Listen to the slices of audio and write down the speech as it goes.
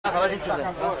Vai lá, gente, José.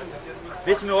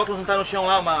 Vê se meu óculos não tá no chão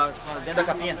lá, dentro da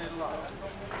capinha.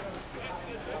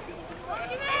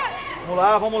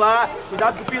 Vamos lá.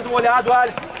 Cuidado com o piso molhado,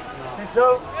 Ali.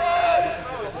 Atenção.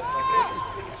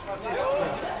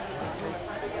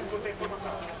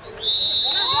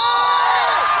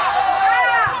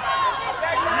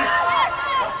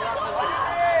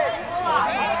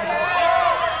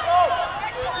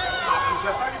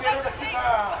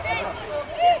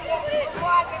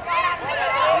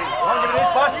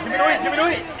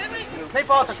 Diminui. Sem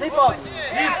falta. Isso, bora,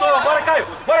 Caio.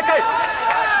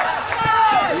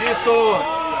 Isso.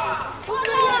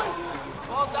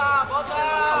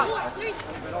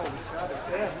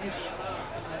 Isso.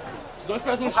 Os dois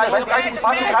pés no chão. Vai,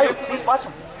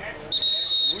 espaço.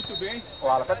 Muito bem. Ó,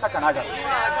 Alan, tá de sacanagem.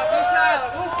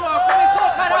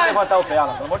 Pode levantar o pé,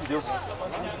 Alan, pelo amor de Deus.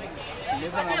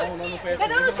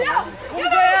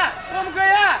 Vamos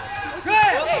ganhar!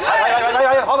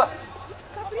 Vai, rouba!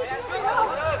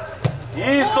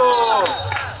 Isso!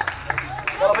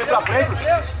 Ela vem pra frente.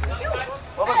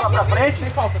 Vamos pra frente.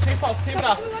 Sem falta, sem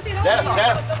braço. Zero.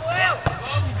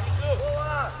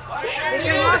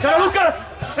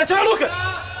 Pressiona, Lucas!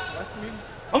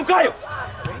 Vamos, Caio!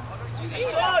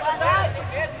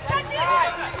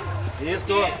 Isso!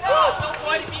 Não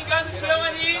pode pingar no chão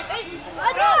ali!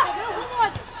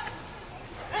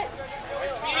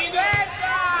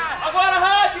 Agora,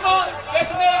 Hatman!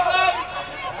 Deixa o meio lado!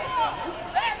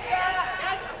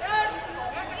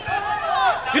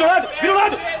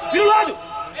 Vira o lado!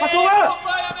 Passou lá!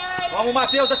 Vamos,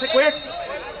 Matheus, da sequência!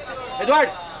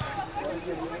 Eduardo!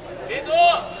 Pedro!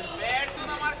 Perto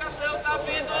na marcação, tá,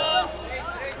 Pedro?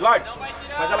 Eduardo,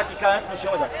 faz ela quicar antes no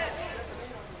chão, Eduardo.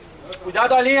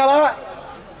 Cuidado a linha lá!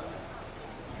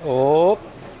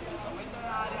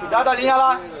 Cuidado a linha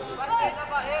lá!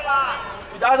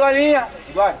 Cuidado a linha!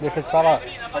 Eduardo, deixa eu te falar.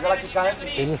 Faz ela quicar antes.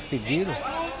 Eles pediram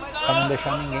pra não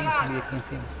deixar ninguém subir aqui em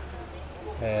cima.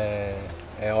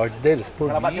 É ordem deles. Por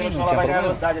ela mim, bater no não chão, ela tinha vai ganhar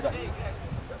problema. velocidade, Eduardo.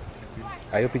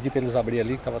 Aí eu pedi pra eles abrir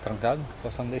ali, que tava trancado,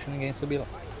 só não deixa ninguém subir lá.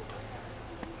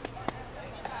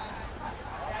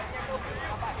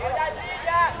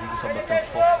 Só bater uns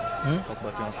focos. Só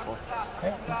bater uns focos.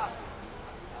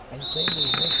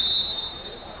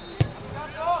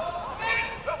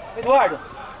 Eduardo!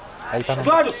 Aí pra não,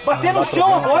 Eduardo, bater no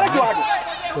chão agora, Eduardo!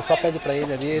 Tu só pede pra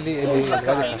ele ali, ele vai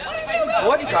deixar.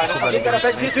 Pode, cara. Achei que era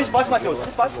perto. Tira espaço, Matheus. Tira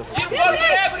espaço.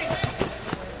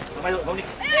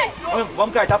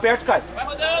 Vamos, Caio. Tá perto, Caio. Vai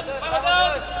rodando!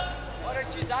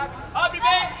 Abre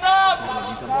bem, stop!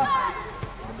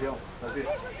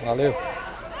 Valeu.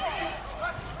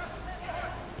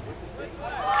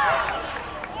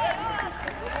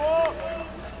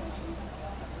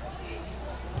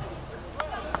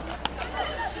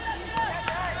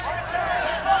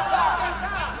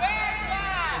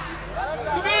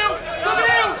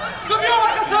 Subiu a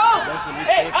marcação!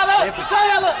 Ei, Alan!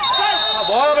 Sai, Alan! Sai! A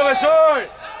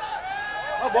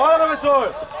bola,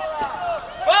 professor!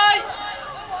 Vai!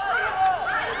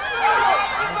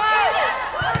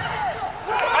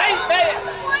 Vai, velho!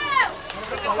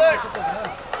 Professor!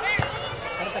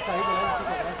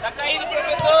 Tá caído,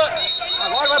 professor!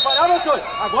 Agora vai parar, professor!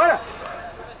 Agora?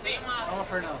 Calma,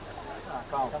 Fernando.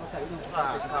 Calma.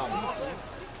 Calma.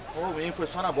 Ô, o menino foi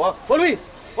só na bola. Ô, Luiz!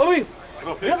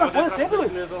 Mesma coisa sempre,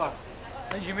 Luiz.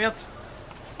 Atendimento.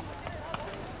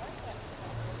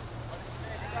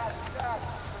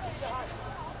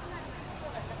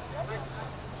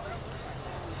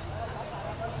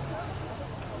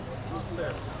 Tudo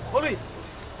certo. Ô, Luiz.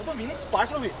 Ô, domínio de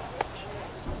parte, Luiz.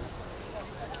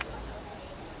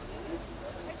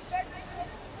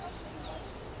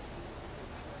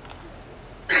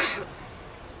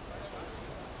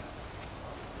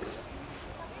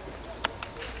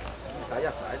 Aí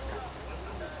atrás, cara.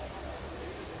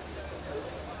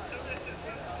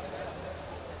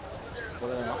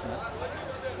 Bola é nossa, né?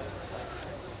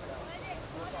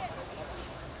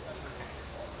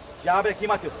 Já abre aqui,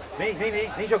 Matheus.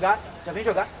 Vem jogar. Já vem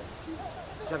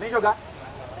jogar.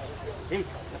 Ei,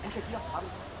 já puxa aqui, ó. Abre.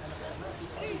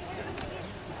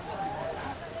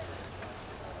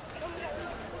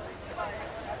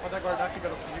 Pode aguardar aqui,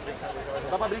 garoto.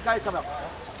 Dá pra brincar aí, Samuel.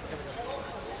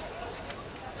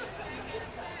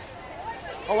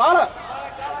 Ó o Ala!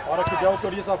 A hora que der,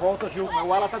 autoriza a volta, Gil.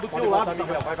 O Ala tá do teu lado,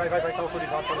 Samuel. Vai, tá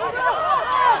autorizado.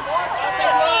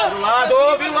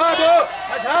 Vira o lado!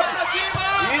 Mais rápido!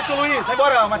 Isso, Luiz! Vai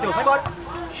embora, Matheus, vai embora!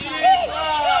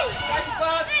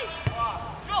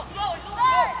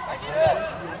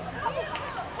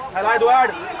 Vai lá,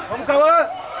 Eduardo! Vamos, Cauã!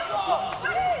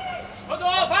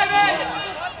 Rodou, vai, velho!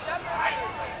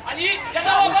 Ali, já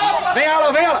dá uma bola! Vem,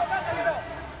 Ala!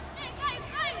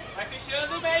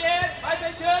 fechando o Meyer. Vai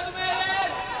fechando o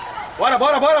Meyer. Bora,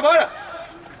 bora, bora, bora.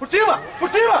 Por cima,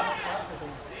 por cima.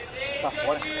 Tá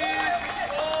fora.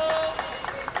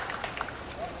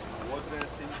 O outro é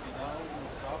semifinal no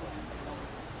sábado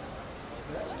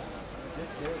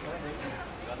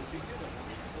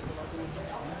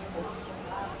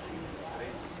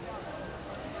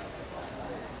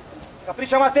e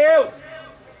Capricha, Matheus.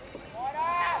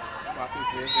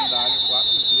 4-3 dentro da área,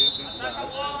 4-3 dentro da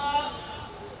área.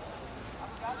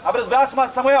 Abre os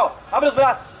braços, Samuel. Abre os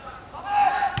braços.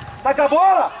 Taca a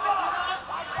bola.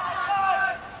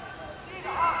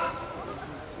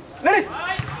 Nelis. O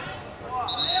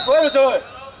que foi, meu senhor?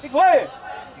 O que foi?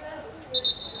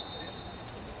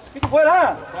 O que foi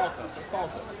lá?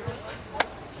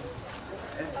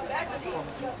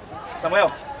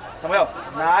 Samuel, Samuel,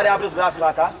 na área abre os braços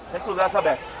lá, tá? Sempre com os braços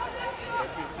abertos.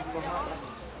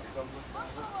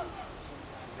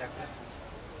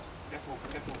 Quer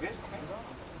correr?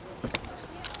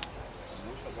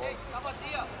 Tá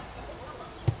vazia.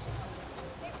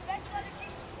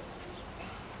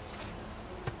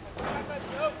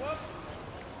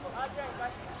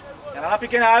 Era na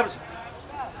pequena árvore.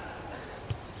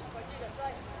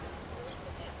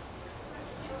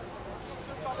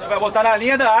 Você vai botar na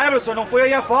linha da árvore, senhor. Não foi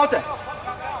aí a falta.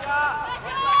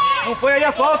 Não foi aí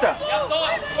a falta. Já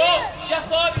sobe, João. Já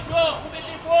sobe, João. Vamos ver se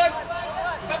tem força.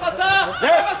 Vai passar.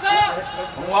 Zé. Vai passar.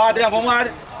 Vamos lá, Adriano. Vamos lá.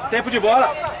 Tempo de bola.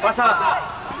 Passa lá.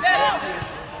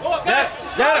 Boa, Zero, cara.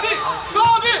 zero.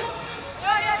 Sobe.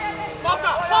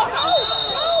 Falta, falta.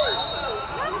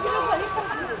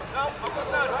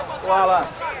 Olha lá.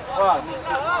 Ó.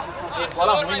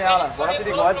 Bola ruim nela. Bola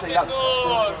perigosa isso aí,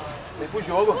 ó. Vem pro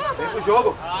jogo. Vem pro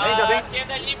jogo. Vem, já vem. A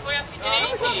queda ali foi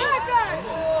acidente.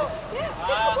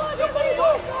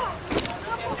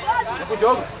 Vem pro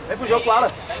jogo. Vem pro jogo com o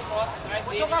Ala.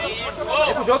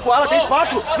 Vem pro jogo com o Ala. Tem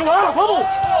espaço. No Ala, vamos.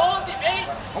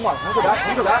 Vamos lá, vamos jogar,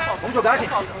 vamos jogar. Vamos jogar,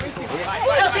 gente. Meu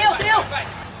Deus.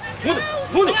 Muda,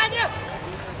 muda.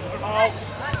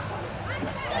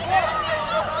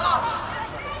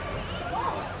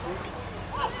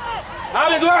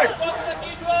 Abre, Eduardo.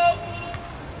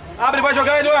 Abre, vai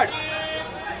jogar, Eduardo.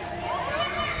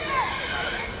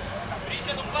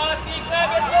 Brincha do passe,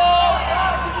 Cleberson.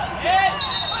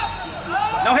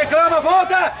 Não reclama,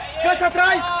 volta. Descansa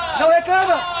atrás. Não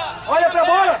reclama. Olha pra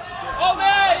bola. Ó o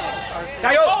meio.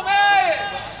 Caiu. Ó o meio.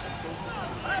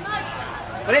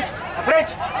 Frente, à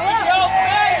frente. Ó o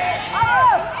meio.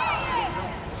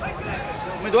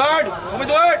 Vamos, Eduardo. Vamos,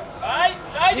 Eduardo. Vai,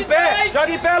 sai de Em pé. trás.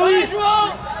 Joga em pé, Vai, Luiz.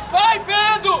 João. Vai,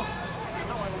 Fendo.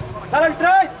 Sai lá de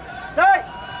trás. Sai.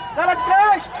 Sai lá de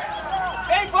trás.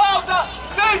 Sem falta.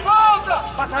 Sem falta.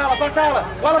 Passa ela.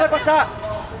 Bola vai passar.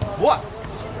 Boa.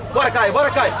 Bora, Caio.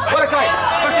 Bora, Caio. Bora, Caio.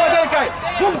 Pra cima dele, Caio.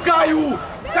 Vamos, Caio.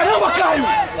 Caramba, Caio.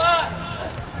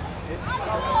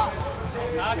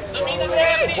 Domina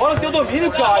dele. Bola no teu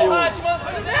domínio, Caio.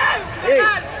 Ei,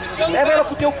 leva ela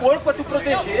pro teu corpo pra tu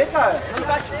proteger, cara. Você não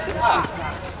vai te...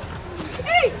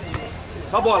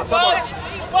 Só bola, só bola.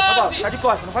 Só bola. Tá de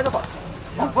costas, não faz a bola.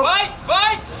 Vamos. Vai.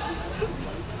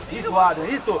 Isso, Adrian,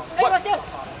 isso.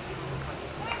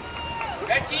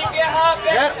 Pertinho, Guerra,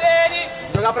 perto dele.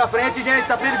 Jogar pra frente, gente,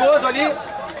 tá perigoso ali.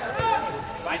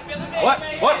 Vai pelo meio.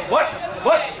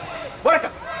 Bora,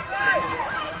 cara.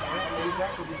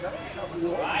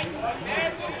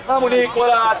 Vamos,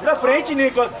 Nicolas. Pra frente,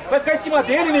 Nicolas. Vai ficar em cima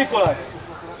dele, Nicolas.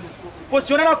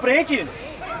 Posiciona na frente.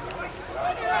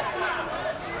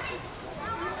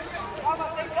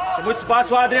 Tem muito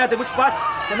espaço, Adriano. Tem muito espaço.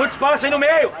 Tem muito espaço aí no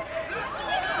meio.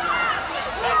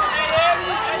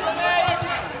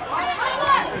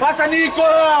 Passa,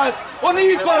 Nicolas! Ô,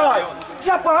 Nicolas!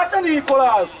 Já passa,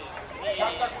 Nicolas!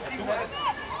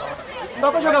 Não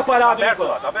dá pra jogar parado,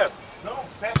 Nicolas. Tá aberto? Não,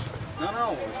 fecha.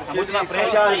 Não. Tá muito na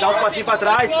frente, dá uns passinhos pra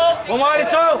trás. Vamos,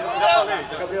 Alisson!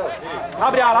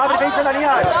 Abre ela, abre bem em cima da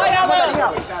linha.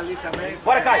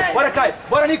 Bora, Caio.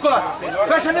 Bora, Nicolas.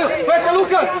 Fecha,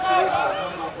 Lucas.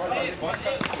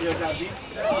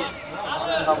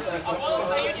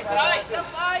 De trás.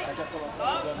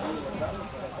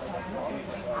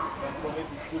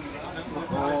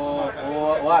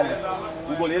 Ô, Adrian,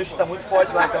 o goleiro chuta muito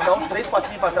forte lá, então dá uns 3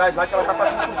 passinhos pra trás lá que ela tá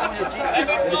passando por cima de ti.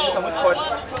 Ele chuta muito forte.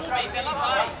 Ela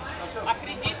vai.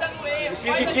 Acredita no erro.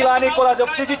 Preciso de ti lá, Nicolas. Eu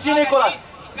preciso de ti, Nicolas.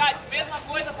 Cara, mesma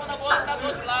coisa quando a bola tá do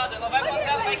outro lado. Ela vai passar,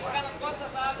 ela vai ficar nas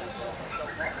costas da água.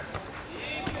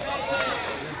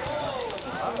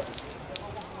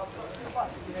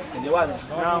 Entendeu, Adrian?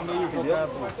 Não, entendeu?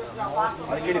 Na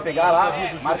hora que ele pegar lá,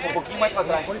 marca um pouquinho mais pra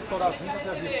trás. Quando estourar a vinda,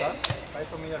 eu aviso, tá? Aí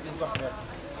também aviso da pressa.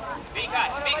 Vem,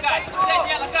 Kai.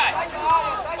 Deixa ela, Kai.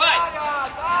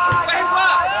 Vai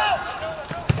recuar.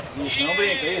 Isso, não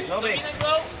brinca, isso, não brinca. Domina,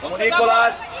 João. Vamos,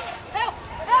 Nicolas.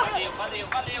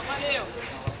 Valeu.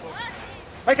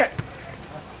 Vai, Caio.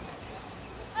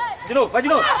 De novo, vai de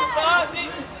novo.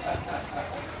 Passe.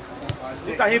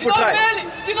 O carrinho De por novo trás.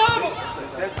 ele. De novo.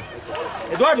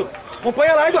 Eduardo,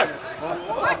 acompanha lá, Eduardo.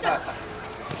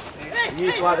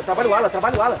 Isso, Ala, trabalha o Ala.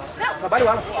 Trabalha o Ala.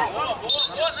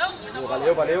 Boa, não.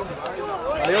 Valeu,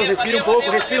 respira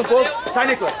um pouco. Sai,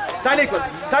 Nicolas.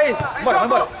 Sai. Vai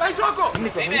embora. Vai, jogo.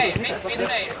 Nicolas. Vem do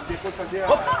meio.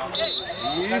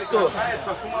 Isso.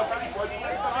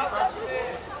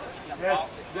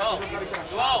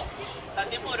 João, tá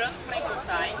demorando pra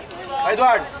encostar, hein? Vai,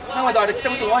 Eduardo. Não, Eduardo, aqui tá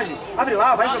muito longe. Abre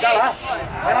lá, vai jogar lá.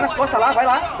 Vai lá nas costas lá, vai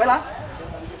lá.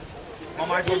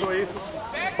 Mamãe guardou isso.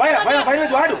 Vai no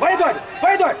Eduardo. Vai,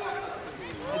 Eduardo.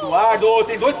 Eduardo,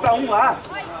 tem 2 para 1 lá.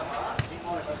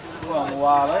 Vamos,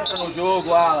 Ala, entra no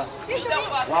jogo, Ala.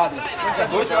 Ladro, tinha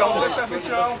 2 para 1. No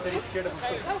chão, tem esquerda pro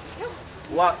seu.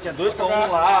 Tinha 2 para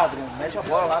 1 Ladro. Mete a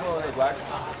bola lá no Eduardo.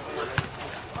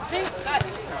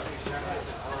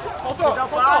 Faltou.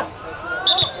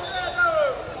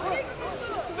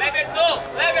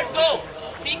 Leverson,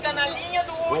 fica na linha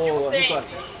do último sempre.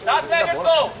 Tá,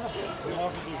 Leverson?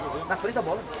 Na frente da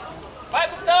bola. Vai,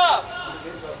 Gustavo.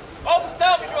 Ó o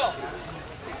Gustavo, João.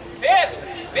 Pedro,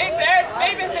 vem perto,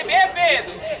 vem receber,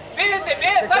 Pedro. Vem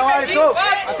receber, sai pertinho,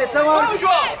 vai. Atenção, vamos,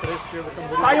 João.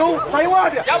 Sai um,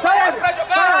 Adria. Já sai pra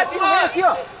jogar, Timão. Aqui,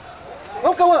 ó.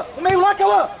 Vamos, Cauã. O meio lá,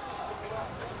 Cauã.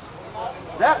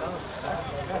 Certo?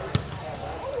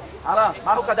 Alan,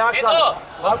 marra o cadastro. Pedro,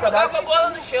 vamos jogar com a bola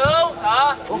no chão,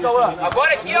 tá? Vamos, Cauã.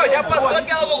 Agora aqui, ó, já passou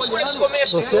aquela loucura do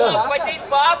começo do jogo, vai ter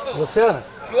espaço. Luciano,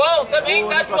 João, também,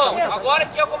 tá, João? Agora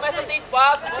aqui, ó, começa a ter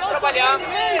espaço, vamos trabalhar.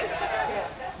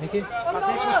 vem aqui. Tá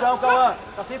sem função, Cauã.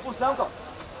 Tá sem função, Cauã.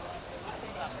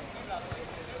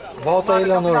 Volta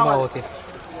ele ao normal aqui.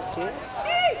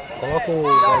 Coloca o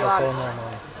guarda-sol ao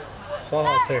normal.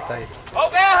 Só acertar ele. Ó o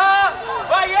Guerra!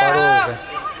 Vai, Parou, Guerra! velho.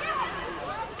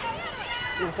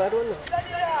 Não parou, não.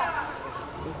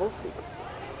 Não consigo.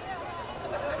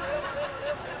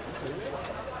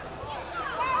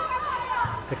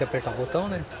 Tem que apertar o botão,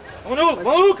 né? Vamos, Lucas.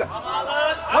 Vamos, Lucas.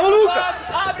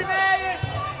 Abre, meio!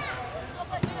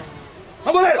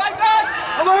 Vamos, goleiro. Vai, Gatti!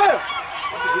 Vamos, goleiro.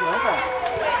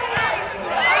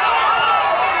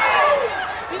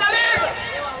 Finaliza!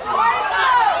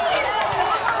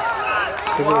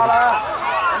 Vamos lá.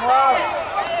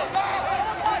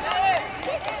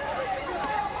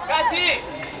 Gatti! de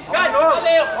Gatti, novo.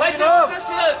 valeu! Vai Vamos de ter novo. outra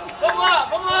chance! Vamos lá!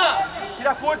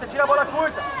 Tira a bola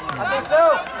curta.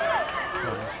 Atenção.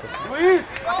 Luiz,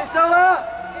 atenção lá.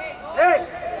 Ei,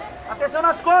 atenção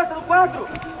nas costas do 4.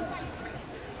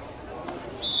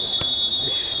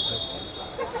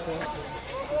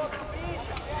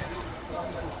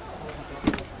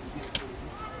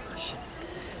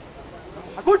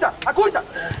 A curta.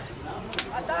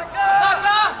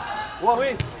 Ataca! Boa,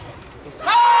 Luiz.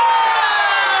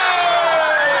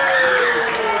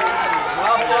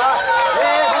 Vamos lá.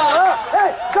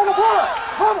 Ei, joga a bola.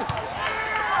 Vamos.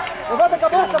 Levanta a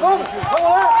cabeça, vamos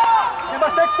lá. Tem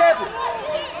bastante tempo.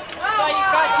 Vai,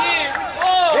 Gatti!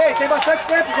 Ei, tem bastante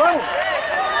tempo, vamos.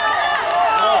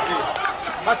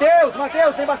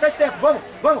 Matheus, tem bastante tempo,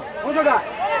 vamos jogar.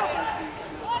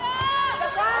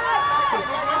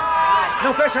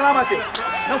 Não fecha lá,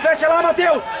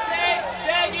 Matheus.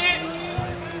 Segue!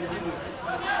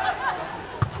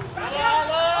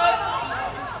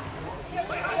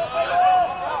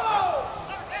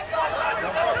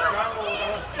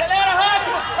 Acelera,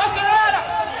 Rádio! Acelera!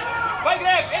 Vai,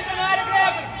 Grego! Entra na área,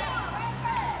 Grego!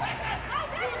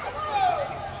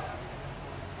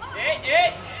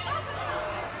 Ei!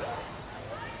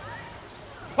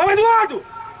 Vamos, Eduardo!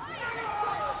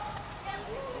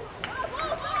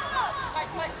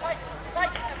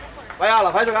 Vai,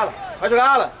 Ala, vai jogar, Ala.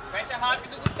 Fecha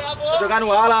rápido, Gustavo! Vai jogar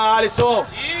no Ala, Alisson.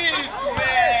 Isso,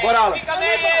 velho! Bora, Ala. Fica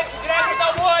bem esse, Grego dá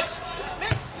o bote!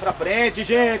 Pra frente,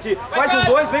 gente. Faz os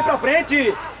dois, vem pra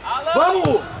frente.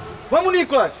 Vamos,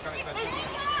 Nicolas.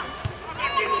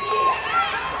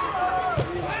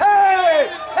 Ei,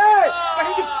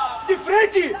 carrinho de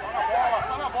frente.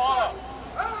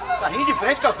 Carrinho de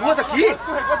frente com as duas aqui.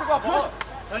 Escorregou, pegou a bola.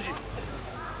 Andy.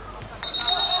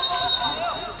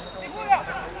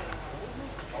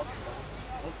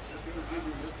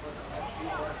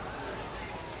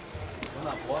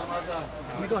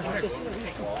 Amigão, a gente terceira vez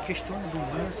que questiona do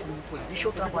lance, não foi. Deixa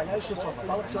eu trabalhar e o senhor só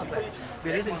fala com o seu atleta.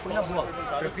 Beleza? Ele foi na bola.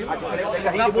 Tranquilo?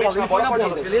 Ele foi na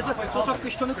bola, beleza? Só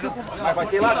questiona que o senhor... Mas vai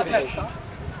ter lá também.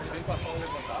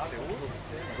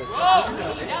 João!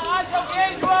 Acha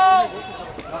alguém, João!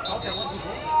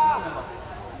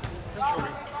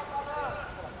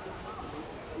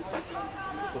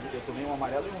 Eu tomei um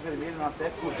amarelo e um vermelho na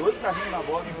CF por 2 carrinhos na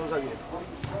bola do meu zagueiro.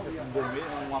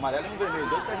 Um amarelo e um vermelho,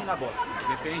 2 carrinhos na bola.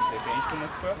 Depende como é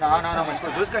que foi. Não, mas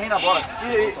foi 2 carrinhos na bola.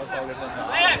 E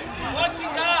pode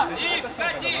ficar! Isso,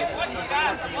 Cadinho, pode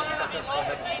ficar!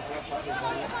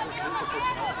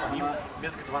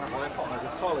 mesmo que tu vá na bola é falta, mas é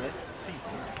sola, né? Sim,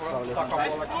 se a gente for tá com a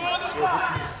bola aqui, eu vou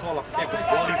com sola, pega a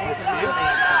bola em você,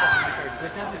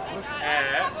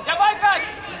 Já vai,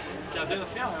 Cássio! porque às vezes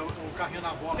assim, o carrinho na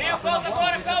bola. Vem a volta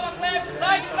agora, calma, Cleber!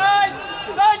 Sai de trás!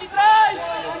 Sai de trás!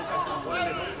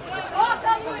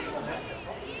 Volta, Luiz!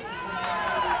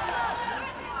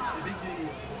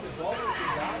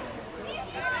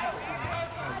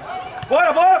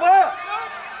 Bora, bora, bora!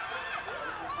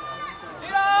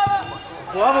 Tira!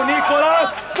 Vamos,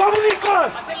 Nicolas! Vamos,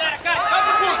 Nicolas! Acelera, Cássio! Vai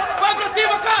pro fundo! Vai pra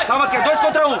cima, Cássio! Calma que é 2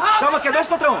 contra 1. Calma que é 2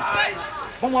 contra 1.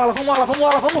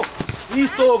 Vamos!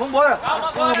 Isso, vambora!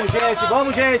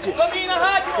 Vamos, gente! Domina,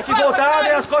 rádio! Tem que voltar,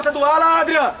 Adrian, as costas do ala,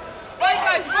 Adrian! Vai,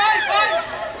 Cássio! Vai!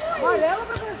 Amarelo,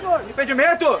 professor.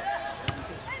 Impedimento!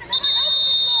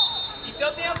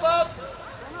 Então tem a volta!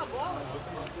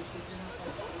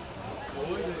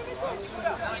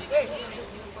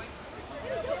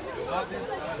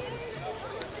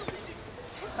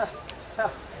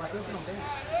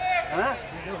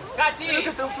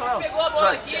 Catinho, pegou a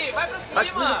bola aqui, vai pra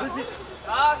cima!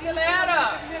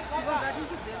 Acelera!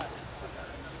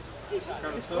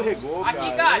 Escorregou,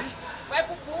 Aqui, cara. Cássio, vai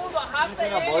pro fundo, arrasta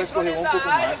ele, bola escorregou um pouco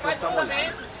mais, faz tá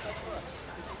cruzamento.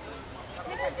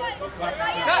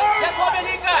 Já sobe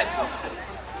ali, Cássio!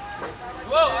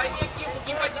 João, vai vir aqui um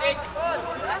pouquinho pra direita.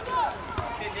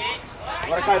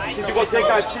 Agora, Caio, preciso de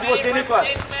você, Nicolas.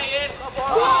 Vem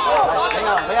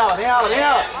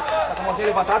ela. Tá com a mãozinha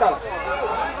levantada, ela.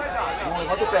 Não,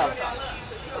 levanta o pé.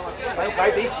 Vai no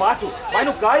Caio, tem espaço. Vai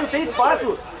no Caio, tem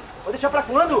espaço. Vou deixar pra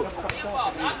quando?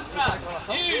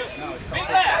 Vem,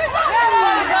 Cleber!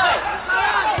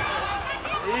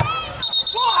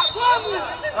 Porra, vamos!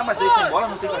 Ah, mas aí sem bola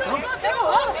não tem cartão?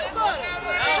 Não, vem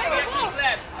aqui,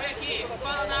 Cleber, vem aqui, não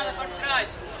fala nada, para trás.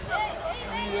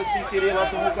 Eu sem querer lá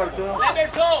tomou o cartão.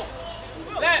 Cleberson,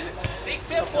 Cleber, tem que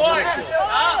ser forte,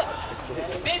 tá?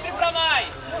 Sempre pra mais.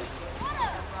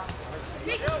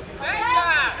 Vem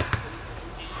cá!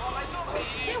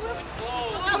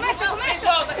 Começa!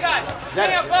 Volta, cara!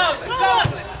 Vem a volta!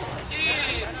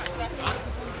 Isso!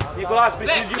 Nicolas,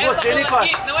 preciso de você,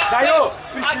 Nicolas. Caio,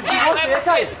 preciso de você,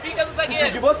 Caio. Fica no zagueiro.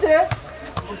 Preciso de você.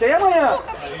 Não tem amanhã.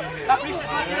 Capricha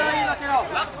aí, lateral.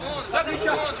 Lá no fundo, joga no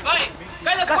fundo, vai!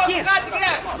 Cai nas costas do Cássio,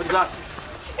 Guilherme! Obrigado.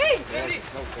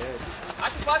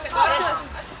 Acha o passe agora!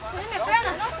 Minha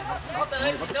perna? Volta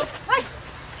antes, então! Vai!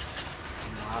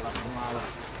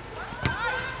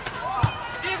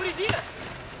 Vira, guri, vira!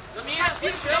 Domina,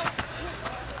 vira o chão!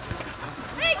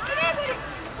 Ei, Gregory!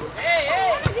 Ei!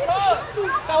 Pô!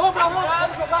 Tá ombro,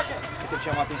 vamos jogar, gente. Tem que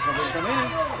chamar a atenção dele também, né?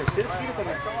 Terceiro seguido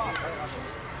também.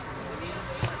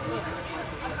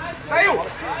 Saiu!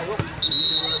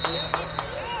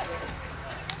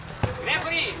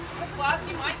 Gregory, um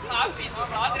passe mais rápido,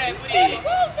 ó, Gregory!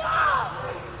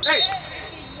 Ei!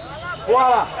 Boa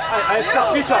lá! Aí fica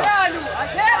difícil, ó.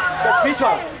 Fica difícil, ó.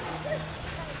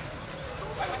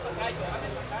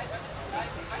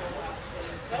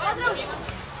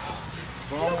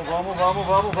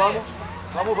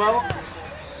 Vamos.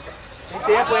 Tem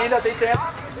tempo ainda, tem tempo.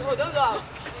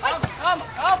 Calma!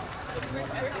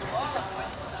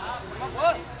 Por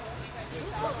favor!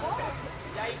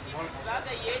 E aí, se precisar,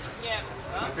 daí ele quebra,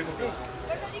 tá?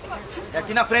 É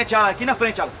aqui na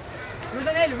frente, Alan.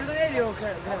 Gruda nele, ô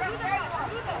cara.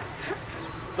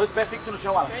 2 pés fixos no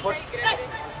chão, Alan. Forte.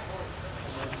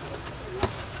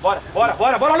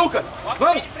 Bora, Lucas!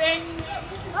 Vamos! De frente!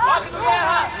 Toque do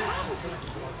Guerra!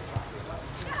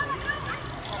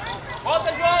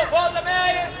 Volta, João! Volta,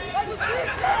 Meia!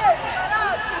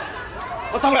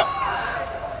 Ô, Samuel!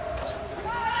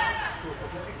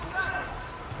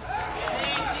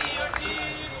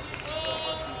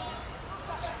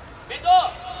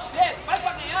 Pedro! Vai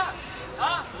pra ganhar!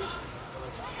 Tá?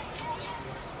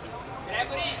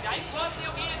 Gregory, já encosta em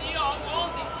alguém ali, ó, o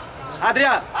 11.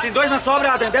 Adriano, tem 2 na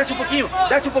sobra, Adriano. Desce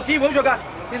um pouquinho, vamos jogar.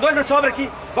 Tem 2 na sobra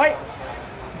aqui, vai.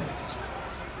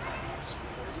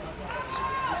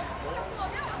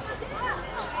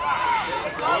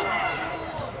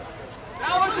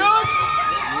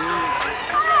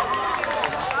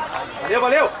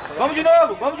 Valeu. Vamos de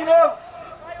novo.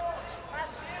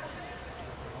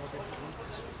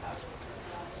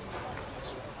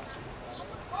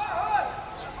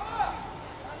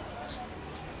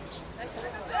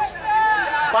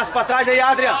 Passo pra trás aí,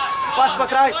 Adriano. Passo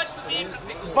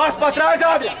pra trás,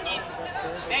 Adriano.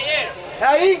 É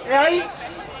aí.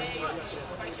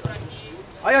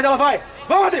 Aí onde ela vai.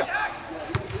 Vamos, Adriano.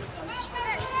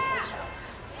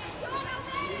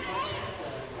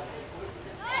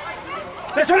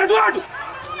 Pressiona, Eduardo.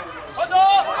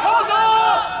 Rodou!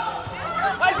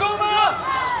 Mais uma!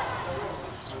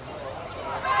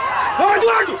 Vamos,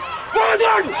 Eduardo. Vamos,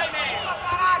 Eduardo.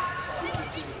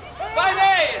 Vai,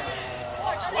 Meyer!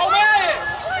 Ó o Meyer!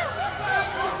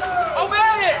 Ó o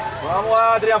Meyer! Vamos,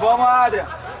 Adrian, vamos, Adrian.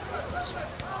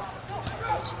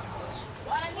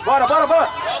 Bora.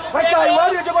 Vai, Caio,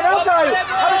 abre a diagonal, Caio.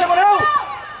 Abre a diagonal.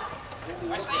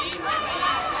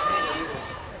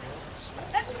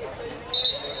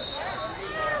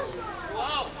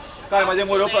 Caio, mas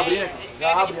demorou pra abrir, né?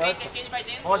 Já abre antes.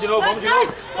 Vamos de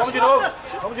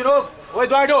novo. Ô,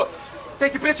 Eduardo, tem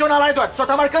que pressionar lá, Eduardo. Só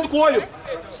tá marcando com o olho.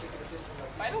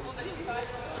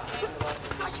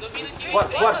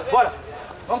 Bora.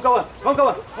 Vamos, Cauã.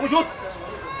 Vamos junto.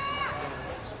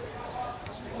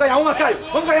 Vamos ganhar uma,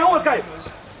 Caio.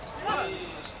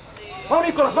 Vamos,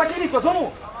 Nicolas. Bate aí, Nicolas.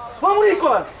 Vamos,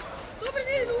 Nicolas.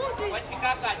 Pode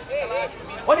ficar, Caio.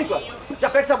 Ô, Nicolas. Já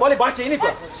pega essa bola e bate aí,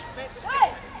 Nicolas.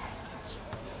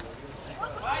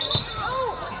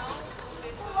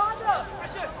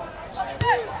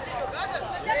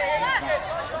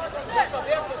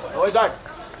 Ô, Eduardo.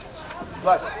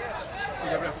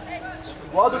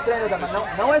 Igual do treino, mas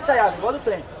não é ensaiado, igual do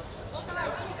treino.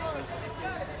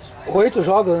 8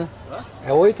 jogos, né?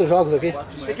 É 8 jogos aqui.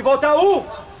 Tem que voltar um!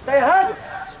 Tá errado!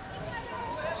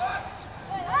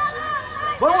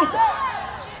 Vamos, Lucas!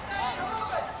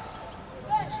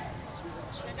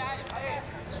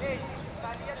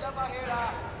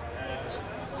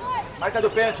 Marca do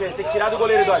pênalti, tem que tirar do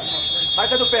goleiro, Eduardo.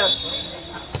 Marca do pênalti.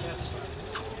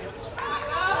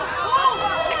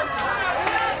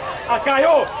 Ah,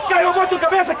 Caio! Caio, bota a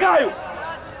cabeça, Caio!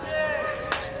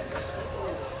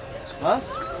 Hã?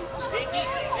 Tem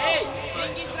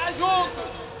que entrar junto!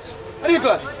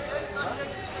 Nicolas!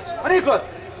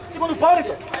 Segundo pau,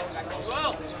 Nicolas!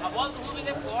 João, a bola do Rubens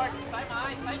é forte, sai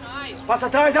mais! Passa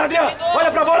atrás, Adriano!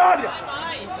 Olha pra bola, Adriano!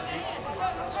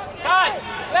 Sai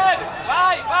mais!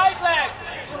 Vai, Kleber!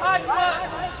 Vai, Kleber! Vai,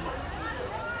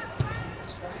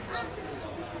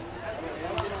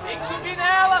 tem que subir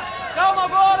nela! Calma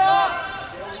agora!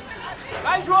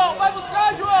 Vai, João! Vai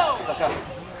buscar, João!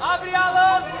 Abre,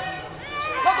 Alan!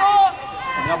 Rodou!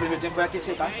 Não, o primeiro tempo vai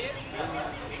aquecer, tá? Vem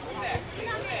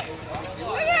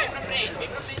pra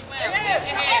frente com ela!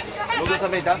 Guerreiro! Luga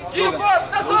também, tá? Tira o corpo,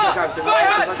 tá só! Vai,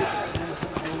 Rádio!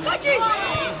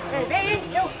 Venha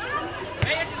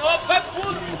de novo, vai pro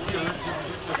fundo!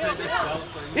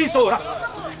 Isso, Rafa!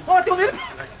 Ó, tem um dele!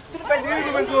 Tu no pé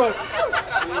dele, professor!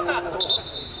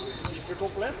 Foi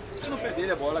completo. Se no pé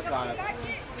dele a bola, cara.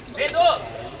 Pedro,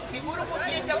 segura um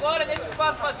pouquinho aqui agora, nesse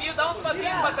espaço vazio, dá uns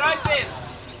passinhos pra trás, Pedro.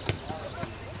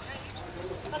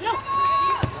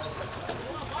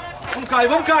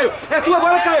 Vamos, Caio! É tu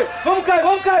agora, Caio! Vamos, Caio!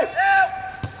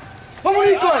 Vamos,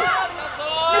 Nicolas!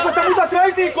 Nicolas tá muito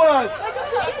atrás, Nicolas!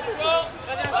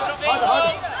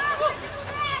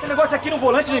 Tem negócio aqui no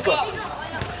volante, Nicolas!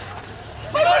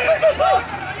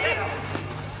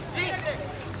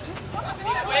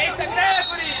 Sequência,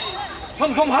 Gregory!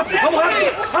 Vamos rápido!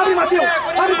 Abre, Matheus!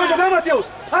 Abre pra jogar, Matheus!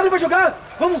 Abre pra jogar!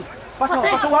 Vamos!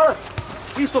 Passa o Alan!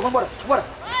 Isso, vambora! Bora!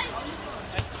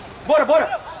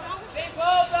 Tem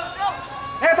volta!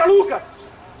 Entra, Lucas!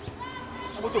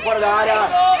 Muito fora da área!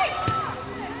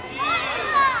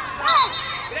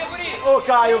 Gregory! Ô,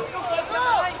 Caio!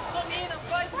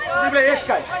 Que drible é esse,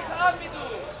 Caio? Mais rápido!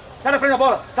 Sai na frente da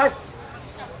bola! Sai!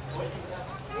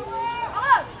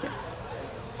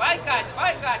 Vai, Cátia!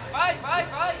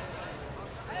 Vai!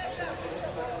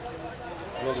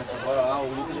 Logan, essa bola lá,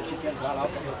 o Lucas já tinha que entrar lá,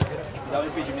 dar o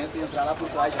impedimento e entrar lá por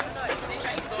trás.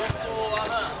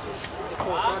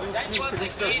 Já enquanto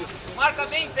aqui, marca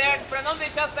bem perto, pra não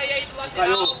deixar sair aí do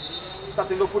lateral. Caio, tá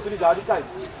tendo oportunidade, Caio.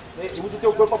 Usa o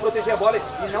teu corpo pra proteger a bola e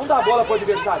não dá a bola pro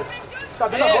adversário. Tá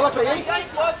dando a bola pra ele?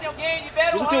 Encosta em alguém,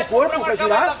 libera Usa o o teu rádio corpo pra pra marcar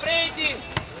girar. mais à frente.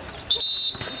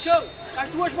 Chão, as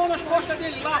duas mãos nas costas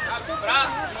dele lá.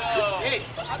 Braço. Ei,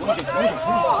 Vamos, gente.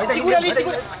 Vai daí, segura ali, vai daí.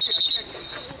 segura.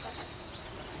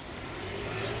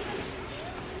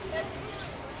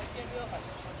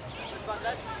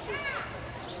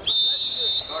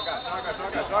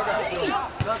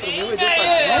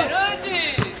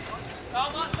 Grande!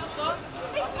 Calma,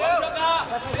 vamos jogar.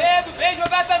 Pedro, vem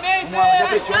jogar também, Vamos lá,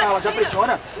 Pedro. ela já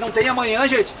pressiona. Não tem amanhã,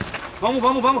 gente. Vamos.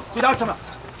 Cuidado, Samuel.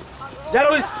 0,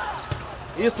 Luiz.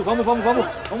 Isso, vamos. Vamos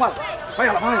lá. Vai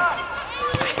ela.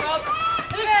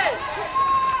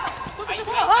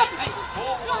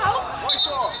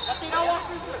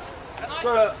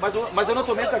 Senhor, mas eu não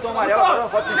tomei cartão amarelo, agora não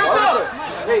pode ir embora, senhor.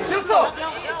 Ei,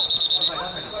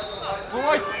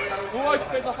 No 8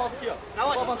 fez a falta aqui, ó. Na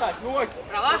onde? Qual a vantagem? No 8.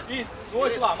 Pra lá? Isso, no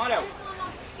 8 lá, amarelo.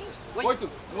 8,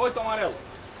 no 8 amarelo.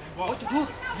 8 do.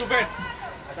 Juventus.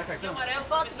 Amarelo,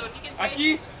 falta.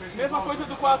 Aqui, mesma coisa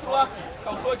do 4 lá.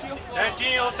 Calçou aqui, ó.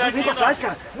 Certinho, Não vem certinho. pra trás,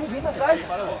 cara. Não vem pra trás.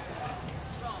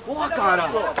 Porra, cara.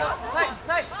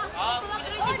 Sai.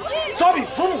 Sobe,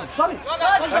 vamos, sobe.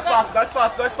 Dá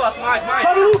espaço, mais.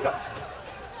 Sobe, Lucas.